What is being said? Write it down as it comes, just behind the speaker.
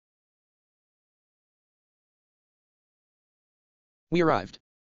We arrived.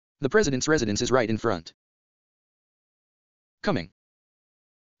 The president's residence is right in front. Coming.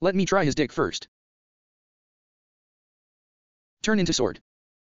 Let me try his dick first. Turn into sword.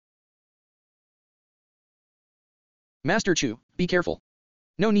 Master Chu, be careful.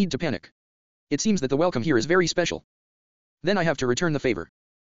 No need to panic. It seems that the welcome here is very special. Then I have to return the favor.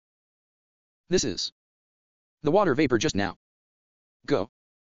 This is the water vapor just now. Go.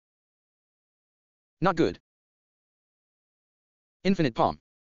 Not good. Infinite palm.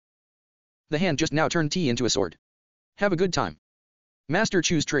 The hand just now turned tea into a sword. Have a good time. Master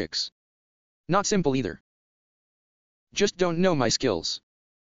Chu's tricks. Not simple either. Just don't know my skills.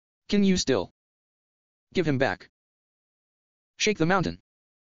 Can you still give him back? Shake the mountain.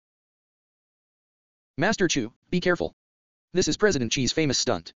 Master Chu, be careful. This is President Chi's famous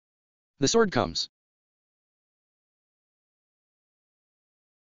stunt. The sword comes.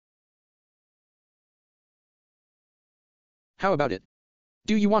 How about it?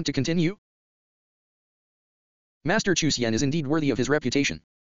 Do you want to continue? Master Chu Xian is indeed worthy of his reputation.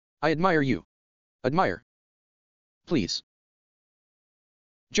 I admire you. Admire. Please.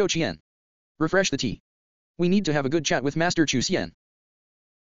 Zhou Qian. Refresh the tea. We need to have a good chat with Master Chu Xian.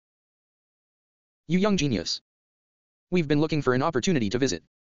 You young genius. We've been looking for an opportunity to visit.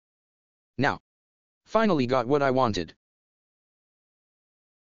 Now. Finally got what I wanted.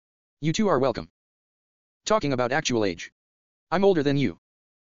 You two are welcome. Talking about actual age. I'm older than you.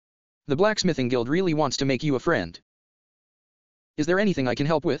 The blacksmithing guild really wants to make you a friend. Is there anything I can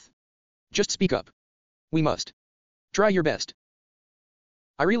help with? Just speak up. We must. Try your best.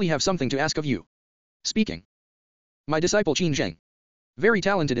 I really have something to ask of you. Speaking. My disciple Qin Zheng. Very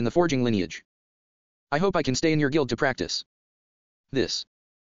talented in the forging lineage. I hope I can stay in your guild to practice. This.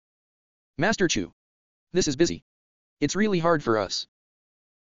 Master Chu. This is busy. It's really hard for us.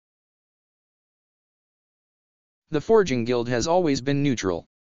 The forging guild has always been neutral.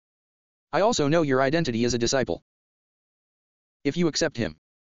 I also know your identity as a disciple. If you accept him,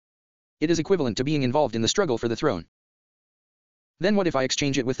 it is equivalent to being involved in the struggle for the throne. Then what if I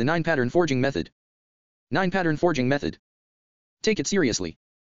exchange it with the 9-pattern forging method? 9-pattern forging method. Take it seriously.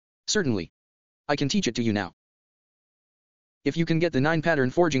 Certainly. I can teach it to you now. If you can get the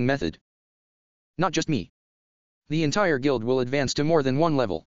 9-pattern forging method, not just me, the entire guild will advance to more than one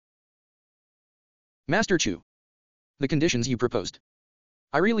level. Master Chu. The conditions you proposed,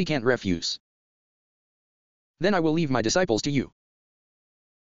 I really can't refuse. Then I will leave my disciples to you.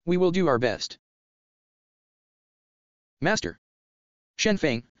 We will do our best. Master. Shen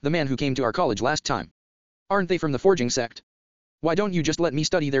Feng, the man who came to our college last time. Aren't they from the forging sect? Why don't you just let me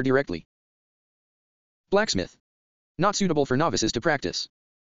study there directly? Blacksmith. Not suitable for novices to practice.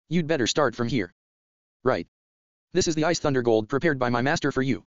 You'd better start from here. Right. This is the ice thunder gold prepared by my master for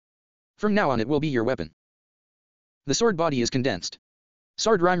you. From now on it will be your weapon. The sword body is condensed.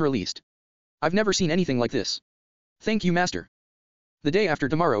 Sword rhyme released. I've never seen anything like this. Thank you, master. The day after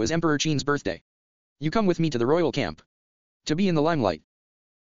tomorrow is Emperor Qin's birthday. You come with me to the royal camp. To be in the limelight.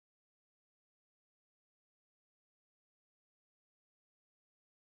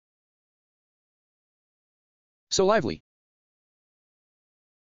 So lively.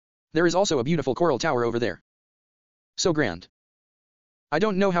 There is also a beautiful coral tower over there. So grand. I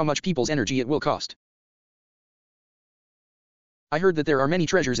don't know how much people's energy it will cost. I heard that there are many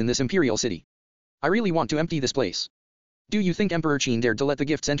treasures in this imperial city. I really want to empty this place. Do you think Emperor Qin dared to let the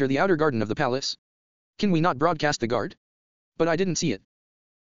gifts enter the outer garden of the palace? Can we not broadcast the guard? But I didn't see it.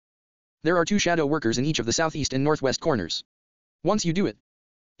 There are 2 shadow workers in each of the southeast and northwest corners. Once you do it,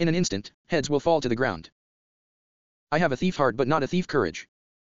 in an instant, heads will fall to the ground. I have a thief heart but not a thief courage.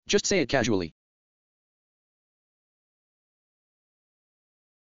 Just say it casually.